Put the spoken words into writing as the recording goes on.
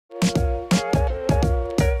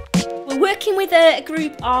working with a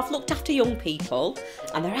group of looked after young people,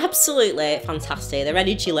 and they're absolutely fantastic. Their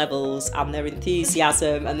energy levels and their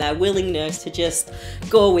enthusiasm and their willingness to just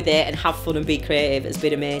go with it and have fun and be creative has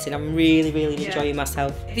been amazing. I'm really enjoying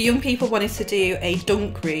myself. The young people wanted to do a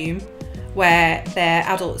dunk room where their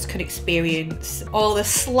adults can experience all the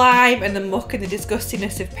slime and the muck and the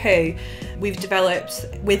disgustingness of poo. We've developed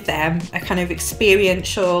with them a kind of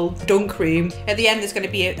experiential dunk room. At the end there's going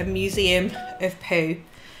to be a museum of poo,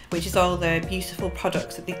 which is all the beautiful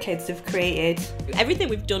products that the kids have created. Everything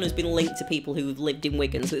we've done has been linked to people who have lived in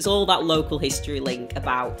Wigan, so it's all that local history link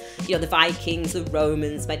about, you know, the Vikings, the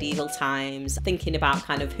Romans, medieval times, thinking about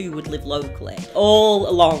kind of who would live locally. All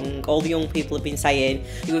along, all the young people have been saying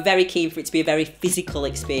we were very keen for it to be a very physical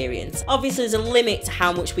experience. Obviously there's a limit to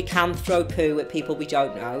how much we can throw poo at people we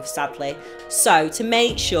don't know, sadly. So to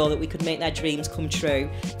make sure that we could make their dreams come true,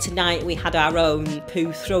 tonight we had our own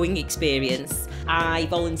poo throwing experience. I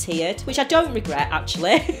volunteered, which I don't regret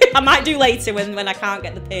actually. I might do later when I can't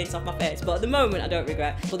get the paint off my face, but at the moment I don't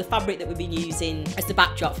regret. But the fabric that we've been using as the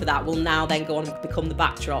backdrop for that will now then go on and become the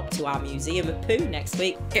backdrop to our museum of poo next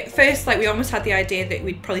week. At first, we almost had the idea that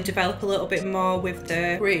we'd probably develop a little bit more with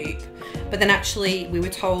the group, but then actually we were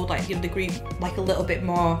told give the group a little bit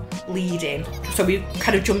more leading. So we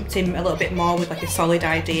kind of jumped in a little bit more with a solid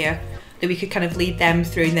idea that we could kind of lead them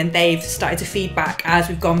through, and then they've started to feedback as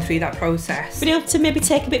we've gone through that process. Been able to maybe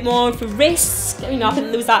take a bit more of a risk. You know, I think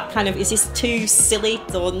there was that kind of, is this too silly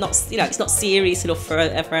or not? You know, it's not serious enough for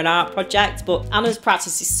an art project. But Anna's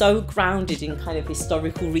practice is so grounded in kind of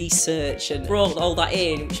historical research and brought all that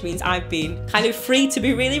in, which means I've been kind of free to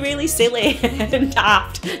be really silly and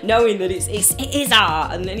daft, knowing that it is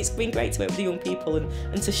art, and it's been great to work with the young people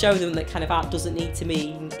and to show them that kind of art doesn't need to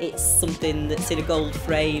mean it's something that's in a gold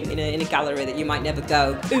frame in a gallery that you might never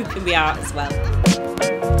go. Poo can be art as well.